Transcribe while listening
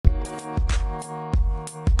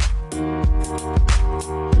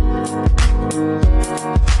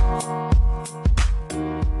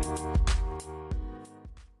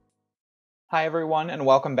Hi, everyone, and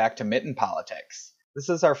welcome back to Mitten Politics. This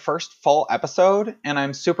is our first full episode, and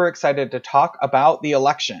I'm super excited to talk about the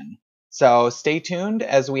election. So stay tuned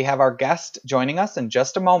as we have our guest joining us in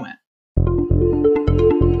just a moment.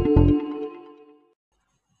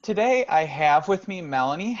 Today, I have with me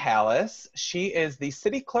Melanie Hallis. She is the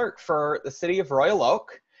city clerk for the city of Royal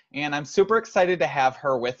Oak, and I'm super excited to have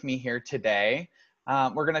her with me here today.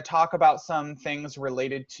 We're going to talk about some things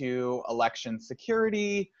related to election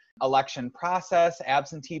security, election process,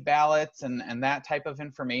 absentee ballots, and that type of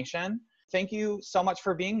information. Thank you so much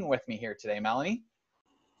for being with me here today, Melanie.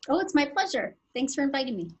 Oh, it's my pleasure. Thanks for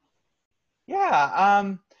inviting me.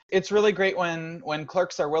 Yeah, it's really great when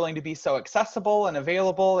clerks are willing to be so accessible and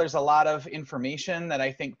available. There's a lot of information that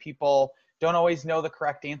I think people don't always know the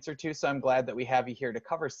correct answer to, so I'm glad that we have you here to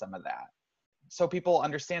cover some of that. So people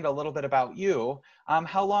understand a little bit about you.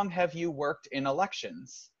 How long have you worked in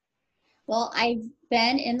elections? Well, I've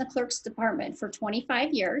been in the clerk's department for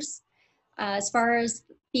 25 years. As far as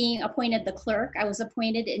being appointed the clerk, I was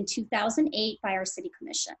appointed in 2008 by our city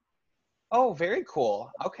commission. Oh, very cool.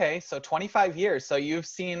 Okay, so 25 years. So you've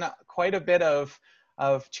seen quite a bit of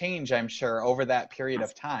change, I'm sure, over that period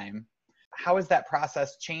of time. How has that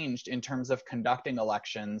process changed in terms of conducting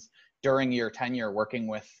elections during your tenure working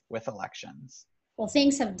with elections? Well,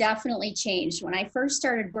 things have definitely changed. When I first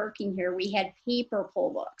started working here, we had paper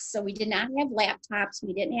poll books. So we did not have laptops,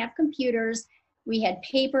 we didn't have computers. We had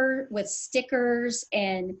paper with stickers,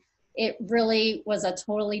 and it really was a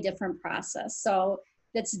totally different process. So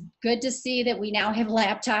that's good to see that we now have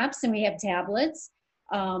laptops and we have tablets.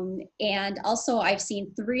 And also I've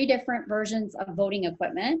seen 3 different versions of voting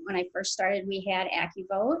equipment. When I first started, we had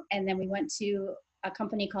AccuVote, and then we went to a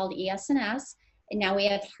company called ES&S, and now we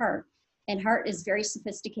have HART. And HART is very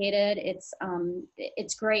sophisticated.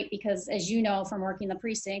 It's great because, as you know from working the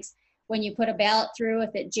precincts, when you put a ballot through,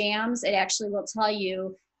 if it jams, it actually will tell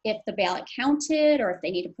you if the ballot counted or if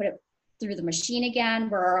they need to put it through the machine again,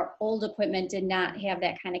 where our old equipment did not have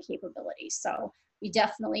that kind of capability. So we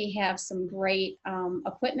definitely have some great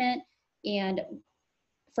equipment. And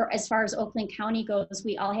as far as Oakland County goes,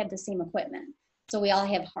 we all have the same equipment. So we all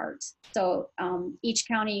have HART. So each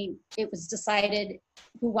county, it was decided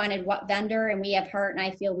who wanted what vendor, and we have HART, and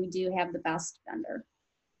I feel we do have the best vendor.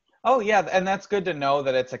 Oh, yeah, and that's good to know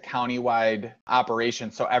that it's a county-wide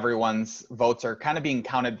operation, so everyone's votes are kind of being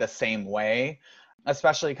counted the same way,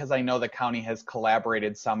 especially because I know the county has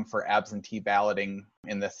collaborated some for absentee balloting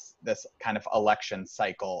in this kind of election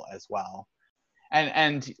cycle as well.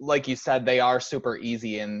 And like you said, they are super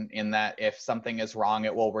easy in that if something is wrong,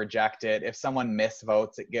 it will reject it. If someone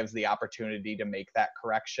misvotes, it gives the opportunity to make that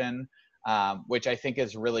correction, which I think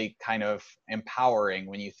is really kind of empowering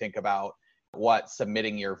when you think about what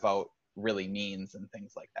submitting your vote really means and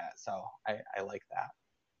things like that. So I like that.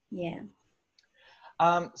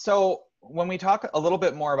 Yeah. So when we talk a little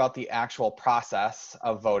bit more about the actual process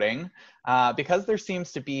of voting, because there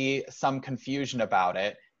seems to be some confusion about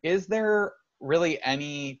it, is there really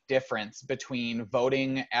any difference between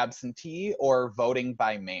voting absentee or voting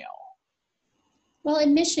by mail? Well,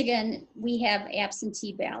 in Michigan, we have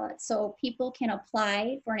absentee ballots. So people can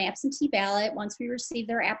apply for an absentee ballot. Once we receive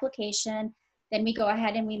their application, then we go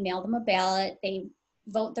ahead and we mail them a ballot. They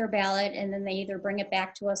vote their ballot, and then they either bring it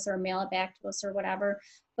back to us or mail it back to us or whatever.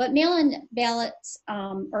 But mail-in ballots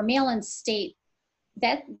or mail-in state,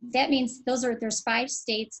 that means there's 5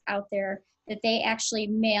 states out there that they actually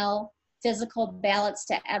mail physical ballots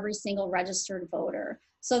to every single registered voter.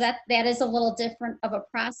 So that is a little different of a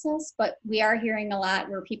process, but we are hearing a lot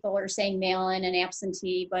where people are saying mail-in and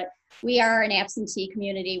absentee, but we are an absentee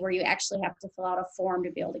community where you actually have to fill out a form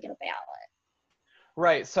to be able to get a ballot.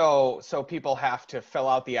 Right, so people have to fill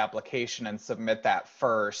out the application and submit that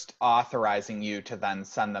first, authorizing you to then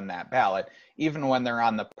send them that ballot. Even when they're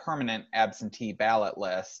on the permanent absentee ballot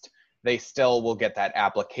list, they still will get that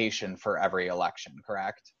application for every election,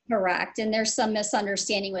 correct? Correct. And there's some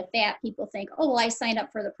misunderstanding with that. People think, oh, well, I signed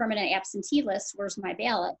up for the permanent absentee list. Where's my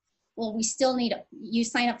ballot? Well, we still need, you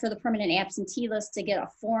sign up for the permanent absentee list to get a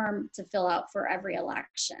form to fill out for every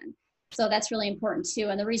election. So that's really important too.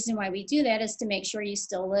 And the reason why we do that is to make sure you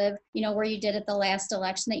still live, where you did at the last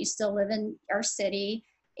election, that you still live in our city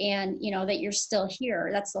and, that you're still here.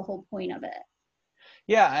 That's the whole point of it.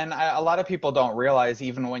 Yeah, and a lot of people don't realize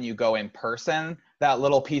even when you go in person, that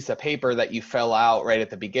little piece of paper that you fill out right at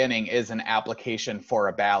the beginning is an application for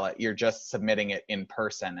a ballot. You're just submitting it in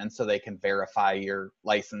person, and so they can verify your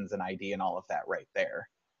license and ID and all of that right there.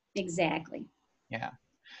 Exactly. Yeah.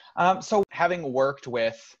 So having worked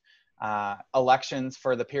with elections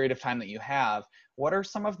for the period of time that you have, what are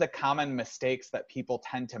some of the common mistakes that people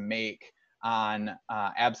tend to make on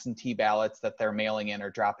absentee ballots that they're mailing in or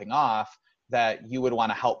dropping off that you would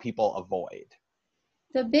want to help people avoid?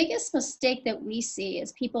 The biggest mistake that we see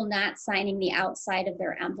is people not signing the outside of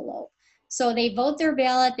their envelope. So they vote their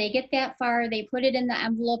ballot, they get that far, they put it in the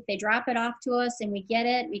envelope, they drop it off to us, and we get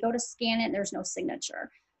it, we go to scan it, and there's no signature.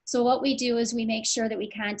 So what we do is we make sure that we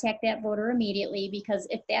contact that voter immediately, because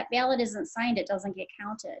if that ballot isn't signed, it doesn't get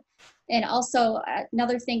counted. And also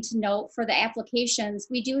another thing to note for the applications,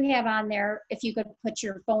 we do have on there, if you could put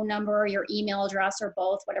your phone number or your email address or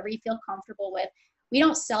both, whatever you feel comfortable with. We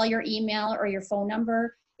don't sell your email or your phone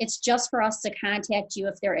number. It's just for us to contact you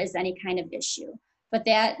if there is any kind of issue. But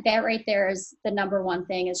that right there is the number one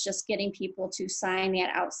thing, is just getting people to sign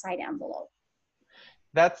that outside envelope.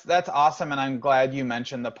 That's awesome. And I'm glad you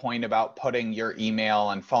mentioned the point about putting your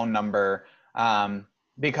email and phone number,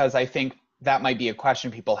 because I think that might be a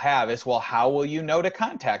question people have is, well, how will you know to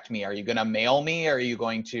contact me? Are you going to mail me? Or are you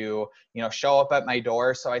going to, show up at my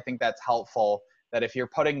door? So I think that's helpful, that if you're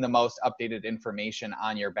putting the most updated information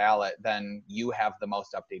on your ballot, then you have the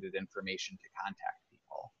most updated information to contact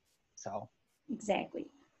people. So. Exactly.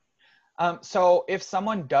 So if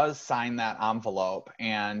someone does sign that envelope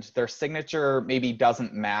and their signature maybe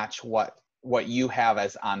doesn't match what you have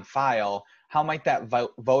as on file, how might that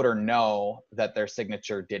voter know that their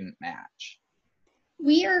signature didn't match?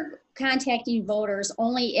 We are contacting voters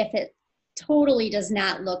only if it totally does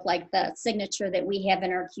not look like the signature that we have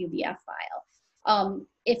in our QVF file.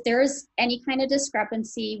 If there is any kind of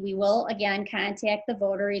discrepancy, we will again contact the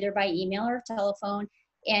voter either by email or telephone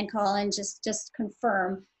and call and just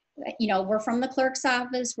confirm. We're from the clerk's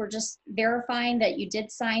office. We're just verifying that you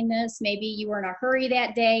did sign this. Maybe you were in a hurry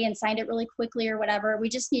that day and signed it really quickly or whatever. We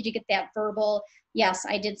just need to get that verbal, yes,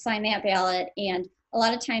 I did sign that ballot. And a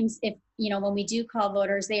lot of times when we do call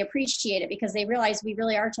voters, they appreciate it because they realize we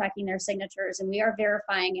really are checking their signatures and we are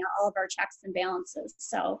verifying all of our checks and balances.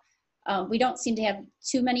 So we don't seem to have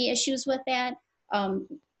too many issues with that.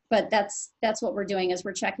 But that's what we're doing, is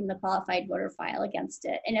we're checking the qualified voter file against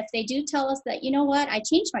it. And if they do tell us that, you know what, I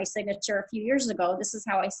changed my signature a few years ago, this is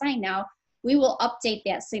how I sign now, we will update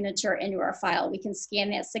that signature into our file. We can scan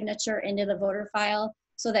that signature into the voter file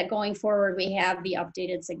so that going forward, we have the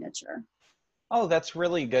updated signature. Oh, that's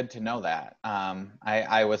really good to know that.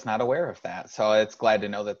 I was not aware of that. So it's glad to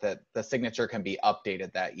know that the signature can be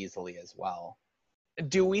updated that easily as well.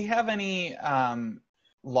 Do we have any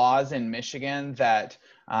laws in Michigan that,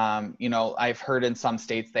 I've heard in some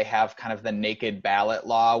states they have kind of the naked ballot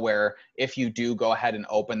law, where if you do go ahead and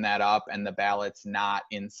open that up and the ballot's not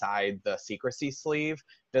inside the secrecy sleeve,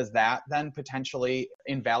 does that then potentially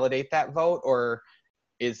invalidate that vote? Or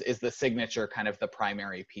is the signature kind of the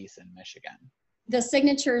primary piece in Michigan? The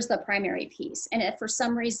signature is the primary piece. And if for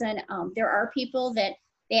some reason there are people that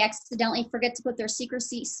they accidentally forget to put their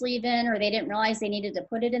secrecy sleeve in, or they didn't realize they needed to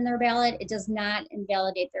put it in their ballot, it does not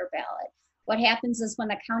invalidate their ballot. What happens is when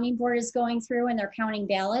the counting board is going through and they're counting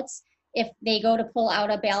ballots, if they go to pull out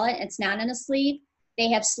a ballot, it's not in a sleeve, they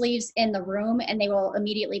have sleeves in the room and they will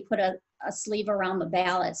immediately put a sleeve around the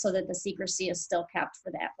ballot so that the secrecy is still kept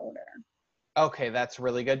for that voter. Okay, that's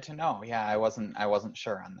really good to know. Yeah, I wasn't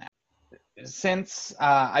sure on that. Since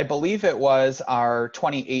I believe it was our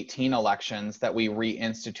 2018 elections that we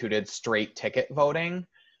reinstituted straight ticket voting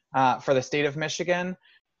for the state of Michigan,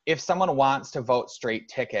 if someone wants to vote straight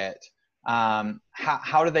ticket,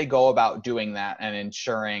 how do they go about doing that and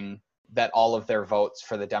ensuring that all of their votes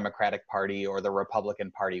for the Democratic Party or the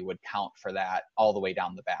Republican Party would count for that all the way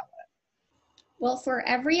down the ballot? Well, for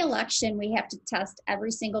every election, we have to test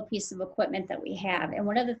every single piece of equipment that we have. And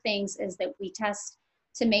one of the things is that we test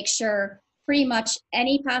to make sure pretty much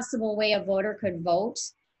any possible way a voter could vote,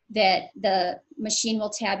 that the machine will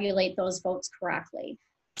tabulate those votes correctly.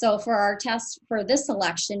 So for our test for this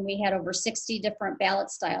election, we had over 60 different ballot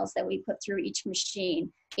styles that we put through each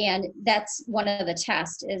machine. And that's one of the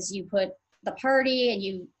tests, is you put the party and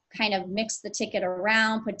you kind of mix the ticket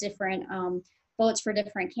around, put different votes for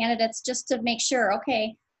different candidates, just to make sure,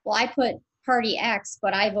 okay, well, I put party X,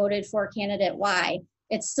 but I voted for candidate Y.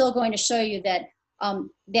 It's still going to show you that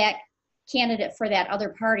that candidate for that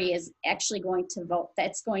other party is actually going to vote.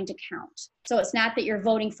 That's going to count. So it's not that you're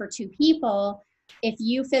voting for two people. If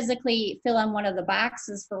you physically fill in one of the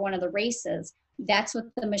boxes for one of the races, that's what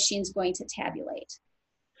the machine's going to tabulate.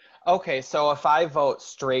 Okay, so if I vote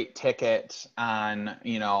straight ticket on,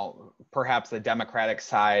 perhaps the Democratic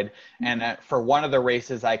side, and for one of the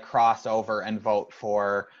races I cross over and vote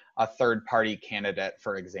for a third party candidate,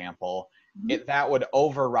 for example, that would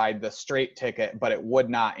override the straight ticket, but it would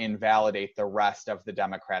not invalidate the rest of the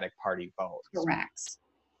Democratic Party votes. Correct.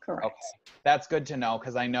 Correct. Okay, that's good to know,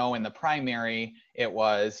 because I know in the primary it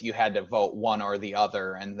was you had to vote one or the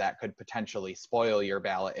other, and that could potentially spoil your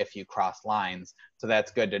ballot if you cross lines. So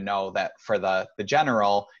that's good to know that for the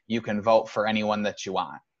general, you can vote for anyone that you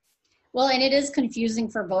want. Well, and it is confusing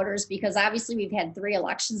for voters because obviously we've had 3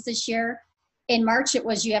 elections this year. In March, it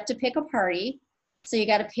was you have to pick a party. So you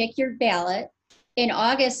got to pick your ballot. In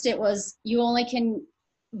August, it was you only can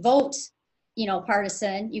vote,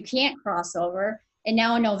 partisan. You can't cross over. And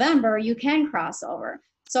now in November, you can cross over.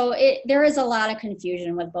 So there is a lot of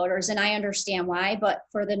confusion with voters, and I understand why. But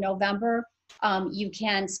for the November, you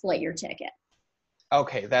can split your ticket.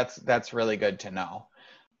 Okay, that's really good to know.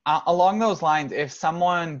 Along those lines, if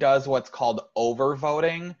someone does what's called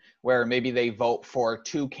overvoting, where maybe they vote for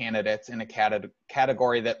 2 candidates in a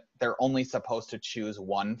category that they're only supposed to choose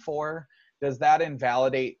one for, does that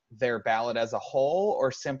invalidate their ballot as a whole,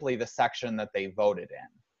 or simply the section that they voted in?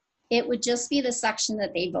 It would just be the section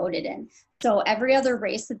that they voted in. So every other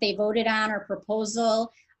race that they voted on or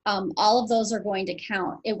proposal, all of those are going to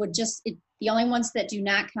count. The only ones that do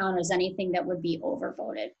not count is anything that would be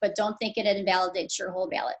overvoted. But don't think it invalidates your whole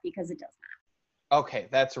ballot, because it does not. Okay,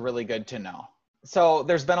 that's really good to know. So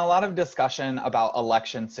there's been a lot of discussion about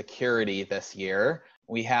election security this year.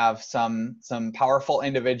 We have some powerful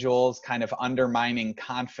individuals kind of undermining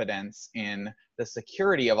confidence in the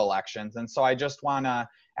security of elections. And so I just want to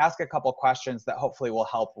ask a couple questions that hopefully will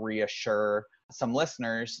help reassure some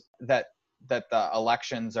listeners that the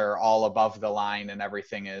elections are all above the line and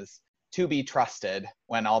everything is to be trusted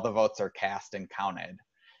when all the votes are cast and counted.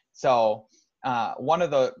 So one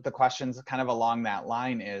of the questions kind of along that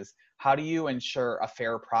line is, how do you ensure a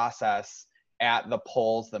fair process at the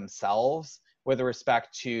polls themselves with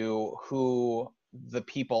respect to who the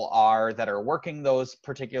people are that are working those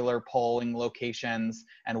particular polling locations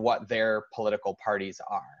and what their political parties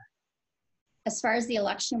are? As far as the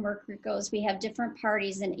election worker goes, we have different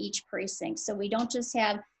parties in each precinct. So we don't just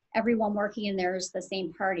have everyone working in there is the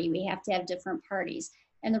same party. We have to have different parties.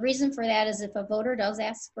 And the reason for that is if a voter does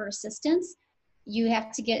ask for assistance, you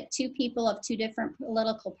have to get 2 people of 2 different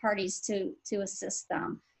political parties to assist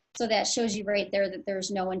them. So that shows you right there that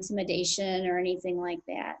there's no intimidation or anything like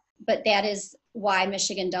that. But that is why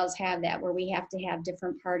Michigan does have that, where we have to have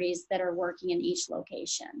different parties that are working in each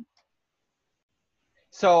location.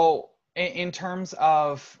 So in terms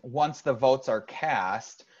of once the votes are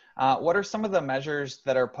cast, what are some of the measures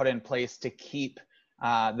that are put in place to keep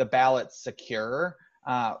the ballots secure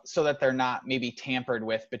so that they're not maybe tampered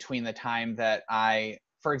with between the time that I,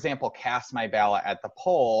 for example, cast my ballot at the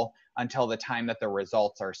poll until the time that the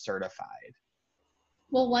results are certified?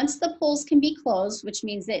 Well, once the polls can be closed, which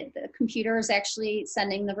means that the computer is actually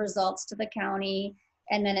sending the results to the county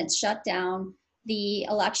and then it's shut down, the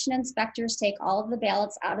election inspectors take all of the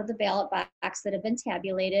ballots out of the ballot box that have been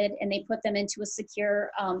tabulated and they put them into a secure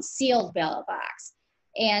sealed ballot box.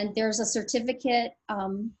 And there's a certificate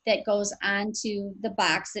that goes onto the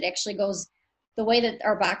box that actually goes, the way that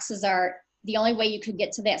our boxes are, the only way you could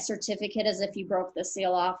get to that certificate is if you broke the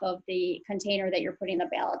seal off of the container that you're putting the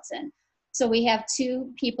ballots in. So we have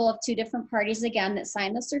 2 people of 2 different parties again that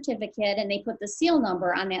sign the certificate and they put the seal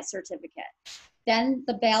number on that certificate. Then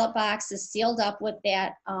the ballot box is sealed up with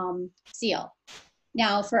that seal.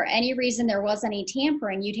 Now, if for any reason there was any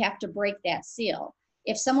tampering, you'd have to break that seal.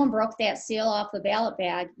 If someone broke that seal off the ballot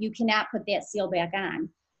bag, you cannot put that seal back on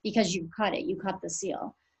because you cut the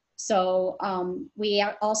seal. So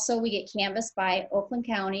we get canvassed by Oakland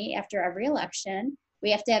County after every election.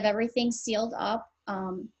 We have to have everything sealed up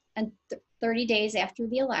and 30 days after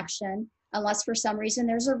the election, unless for some reason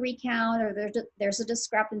there's a recount or there's a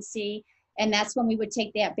discrepancy. And that's when we would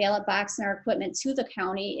take that ballot box and our equipment to the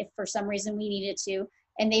county if for some reason we needed to.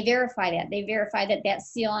 And they verify that. They verify that that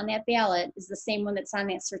seal on that ballot is the same one that's on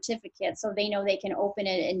that certificate. So they know they can open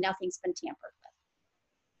it and nothing's been tampered with.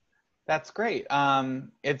 That's great.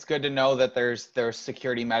 It's good to know that there's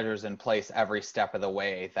security measures in place every step of the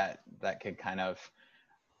way that could kind of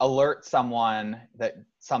alert someone that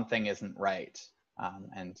something isn't right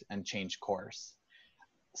and change course.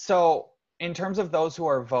 So in terms of those who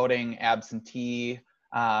are voting absentee,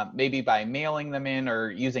 maybe by mailing them in or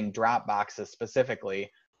using drop boxes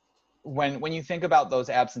specifically, when you think about those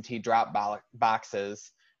absentee drop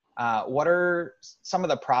boxes, what are some of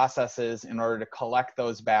the processes in order to collect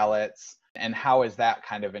those ballots, and how is that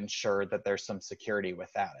kind of ensured that there's some security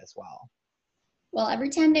with that as well? Well, every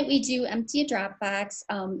time that we do empty a drop box,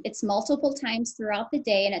 it's multiple times throughout the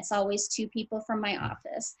day, and it's always 2 people from my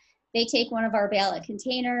office. They take one of our ballot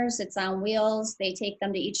containers, it's on wheels, they take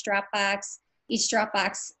them to each drop box. Each drop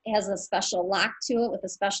box has a special lock to it with a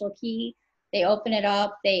special key. They open it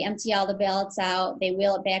up, they empty all the ballots out, they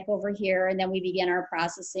wheel it back over here, and then we begin our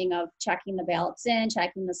processing of checking the ballots in,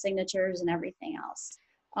 checking the signatures and everything else.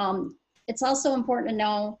 It's also important to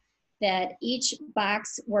know that each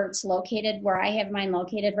box where it's located, where I have mine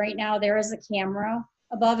located right now, there is a camera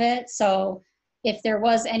above it. So if there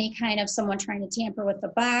was any kind of someone trying to tamper with the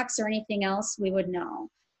box or anything else, we would know.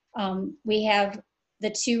 We have the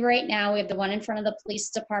two right now. We have the one in front of the police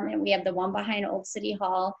department. We have the one behind Old City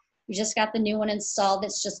Hall. We just got the new one installed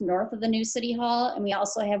that's just north of the new City Hall. And we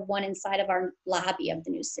also have one inside of our lobby of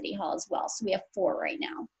the new City Hall as well. So we have 4 right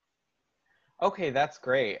now. Okay, that's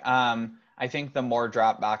great. I think the more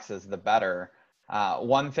drop boxes, the better.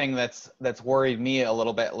 One thing that's worried me a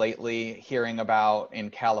little bit lately, hearing about in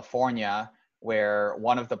California, where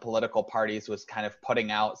one of the political parties was kind of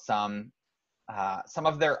putting out some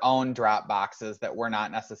of their own drop boxes that were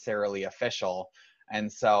not necessarily official. And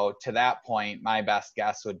so to that point, my best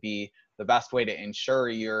guess would be the best way to ensure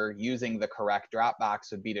you're using the correct drop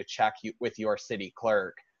box would be to check with your city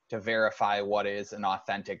clerk to verify what is an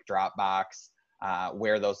authentic drop box,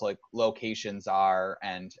 where those locations are,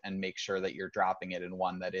 and make sure that you're dropping it in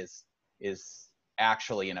one that is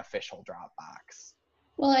actually an official drop box.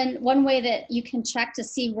 Well, and one way that you can check to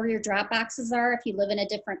see where your drop boxes are, if you live in a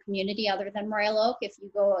different community other than Royal Oak, if you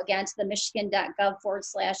go again to the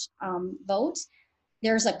michigan.gov/vote,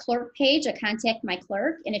 there's a clerk page, a contact my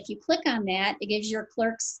clerk. And if you click on that, it gives your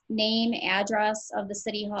clerk's name, address of the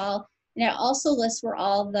city hall. And it also lists where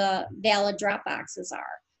all the valid drop boxes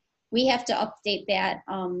are. We have to update that.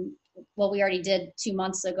 Well, we already did 2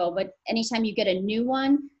 months ago, but anytime you get a new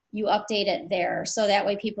one, you update it there. So that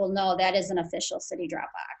way people know that is an official city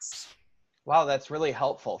Dropbox. Wow, that's really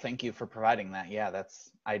helpful. Thank you for providing that. Yeah,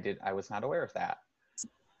 I was not aware of that.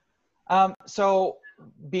 So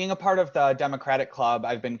being a part of the Democratic Club,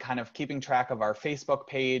 I've been kind of keeping track of our Facebook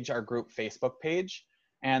page, our group Facebook page.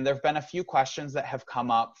 And there've been a few questions that have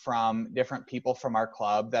come up from different people from our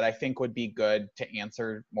club that I think would be good to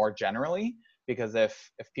answer more generally, because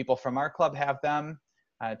if people from our club have them,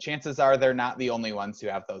 chances are they're not the only ones who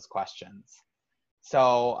have those questions.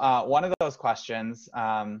 So one of those questions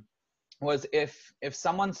was if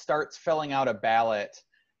someone starts filling out a ballot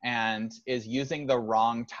and is using the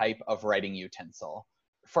wrong type of writing utensil.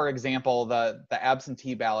 For example, the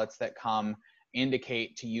absentee ballots that come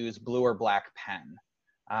indicate to use blue or black pen.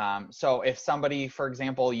 So if somebody, for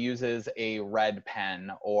example, uses a red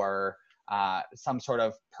pen or some sort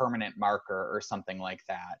of permanent marker or something like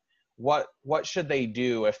that, what should they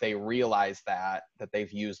do if they realize that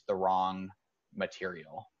they've used the wrong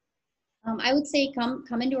material? I would say come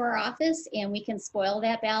into our office and we can spoil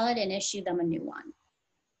that ballot and issue them a new one.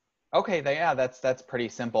 Okay, yeah, that's pretty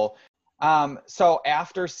simple. So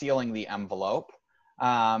after sealing the envelope,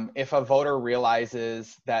 if a voter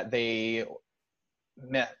realizes that they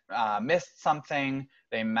missed something,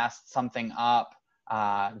 they messed something up,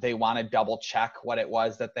 they want to double check what it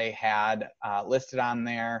was that they had listed on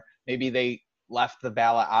there. Maybe they left the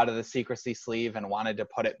ballot out of the secrecy sleeve and wanted to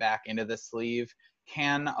put it back into the sleeve.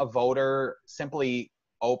 Can a voter simply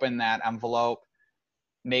open that envelope,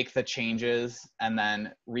 make the changes, and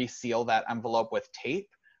then reseal that envelope with tape?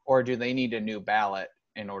 Or do they need a new ballot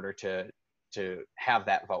in order to have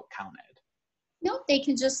that vote counted? No, they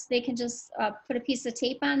can just put a piece of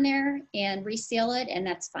tape on there and reseal it, and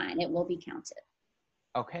that's fine. It will be counted.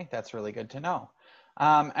 Okay, that's really good to know.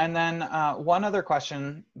 And then one other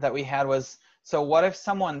question that we had was, so what if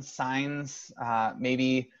someone signs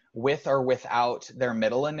maybe with or without their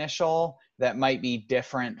middle initial that might be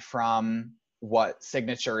different from what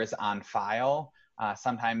signature is on file?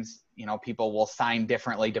 Sometimes, people will sign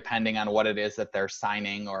differently depending on what it is that they're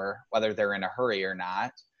signing or whether they're in a hurry or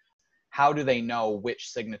not. How do they know which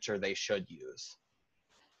signature they should use?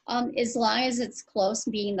 As long as it's close,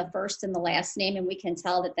 being the first and the last name, and we can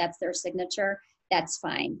tell that that's their signature, that's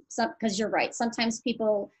fine. Because you're right, sometimes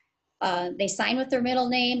people, they sign with their middle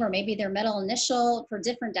name or maybe their middle initial for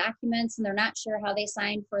different documents, and they're not sure how they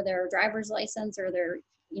signed for their driver's license or their,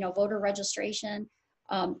 voter registration.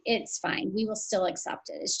 It's fine. We will still accept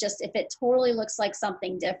it. It's just if it totally looks like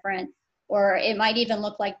something different, or it might even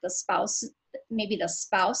look like the spouse, maybe the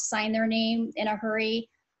spouse signed their name in a hurry,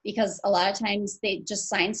 because a lot of times they just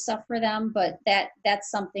sign stuff for them, but that's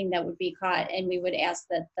something that would be caught, and we would ask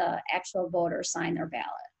that the actual voter sign their ballot.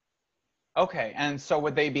 Okay, and so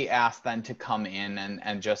would they be asked then to come in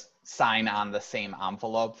and just sign on the same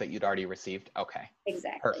envelope that you'd already received? Okay.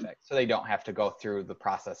 Exactly. Perfect. So they don't have to go through the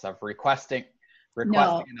process of requesting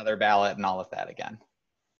No. another ballot and all of that again.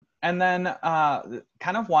 And then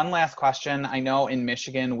kind of one last question. I know in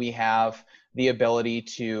Michigan we have the ability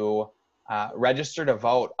to register to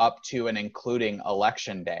vote up to and including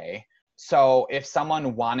election day. So if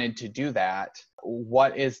someone wanted to do that,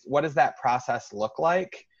 what does that process look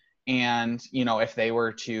like? And, if they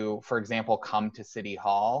were to, for example, come to City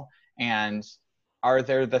Hall, and are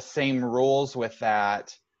there the same rules with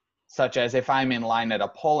that, such as if I'm in line at a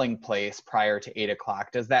polling place prior to 8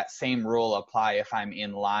 o'clock, does that same rule apply if I'm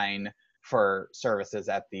in line for services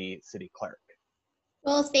at the city clerk?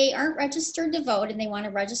 Well, if they aren't registered to vote and they want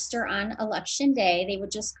to register on election day, they would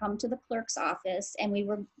just come to the clerk's office and we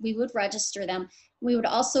would register them. We would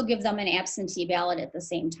also give them an absentee ballot at the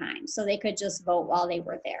same time, so they could just vote while they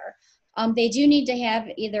were there. They do need to have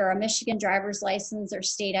either a Michigan driver's license or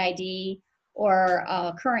state ID or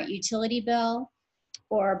a current utility bill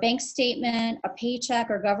or a bank statement, a paycheck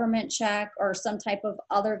or government check, or some type of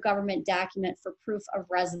other government document for proof of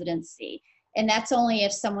residency. And that's only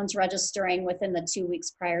if someone's registering within the 2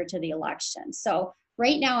 weeks prior to the election. So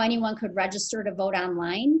right now, anyone could register to vote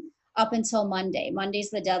online up until Monday. Monday's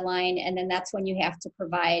the deadline, and then that's when you have to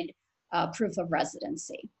provide proof of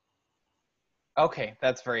residency. Okay,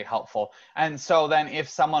 that's very helpful. And so then if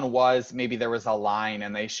someone maybe there was a line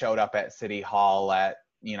and they showed up at City Hall at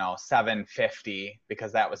 7:50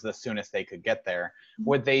 because that was the soonest they could get there,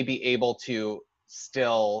 would they be able to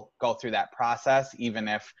still go through that process even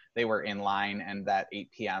if they were in line and that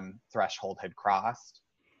 8 p.m. threshold had crossed?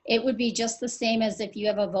 It would be just the same as if you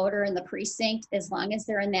have a voter in the precinct. As long as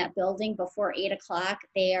they're in that building before 8 o'clock,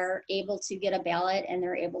 they are able to get a ballot and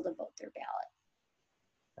they're able to vote their ballot.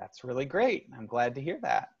 That's really great. I'm glad to hear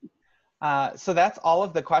that. So that's all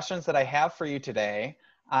of the questions that I have for you today.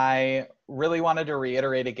 I really wanted to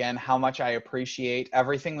reiterate again how much I appreciate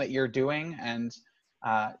everything that you're doing, and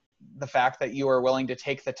the fact that you are willing to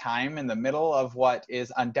take the time in the middle of what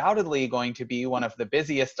is undoubtedly going to be one of the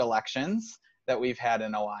busiest elections that we've had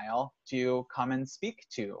in a while to come and speak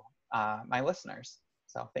to my listeners.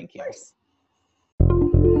 So thank you.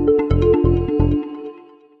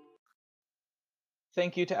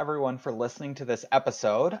 Thank you to everyone for listening to this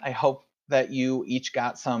episode. I hope that you each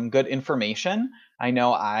got some good information. I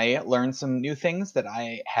know I learned some new things that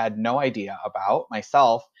I had no idea about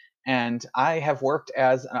myself. And I have worked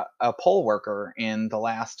as a poll worker in the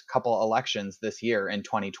last couple elections this year in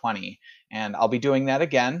 2020. And I'll be doing that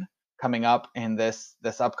again coming up in this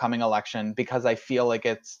upcoming election, because I feel like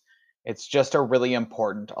it's just a really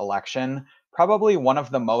important election, probably one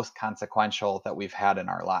of the most consequential that we've had in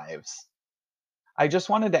our lives. I just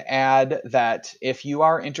wanted to add that if you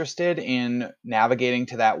are interested in navigating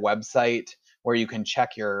to that website where you can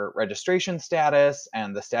check your registration status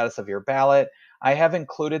and the status of your ballot, I have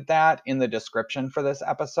included that in the description for this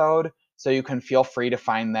episode, so you can feel free to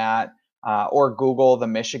find that or Google the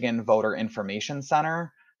Michigan Voter Information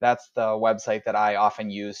Center. That's the website that I often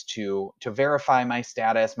use to verify my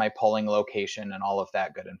status, my polling location, and all of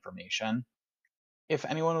that good information. If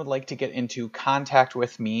anyone would like to get into contact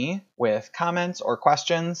with me with comments or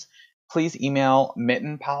questions, please email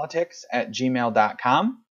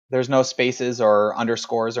mittenpolitics@gmail.com. There's no spaces or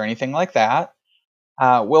underscores or anything like that.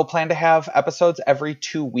 We'll plan to have episodes every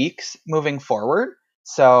 2 weeks moving forward.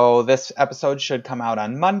 So this episode should come out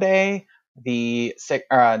on Monday, the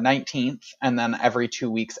 19th, and then every 2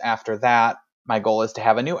 weeks after that, my goal is to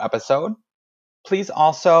have a new episode. Please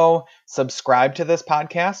also subscribe to this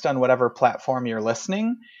podcast on whatever platform you're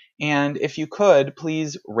listening. And if you could,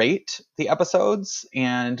 please rate the episodes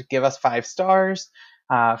and give us 5 stars.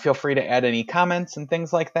 Feel free to add any comments and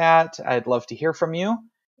things like that. I'd love to hear from you.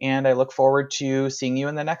 And I look forward to seeing you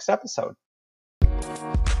in the next episode.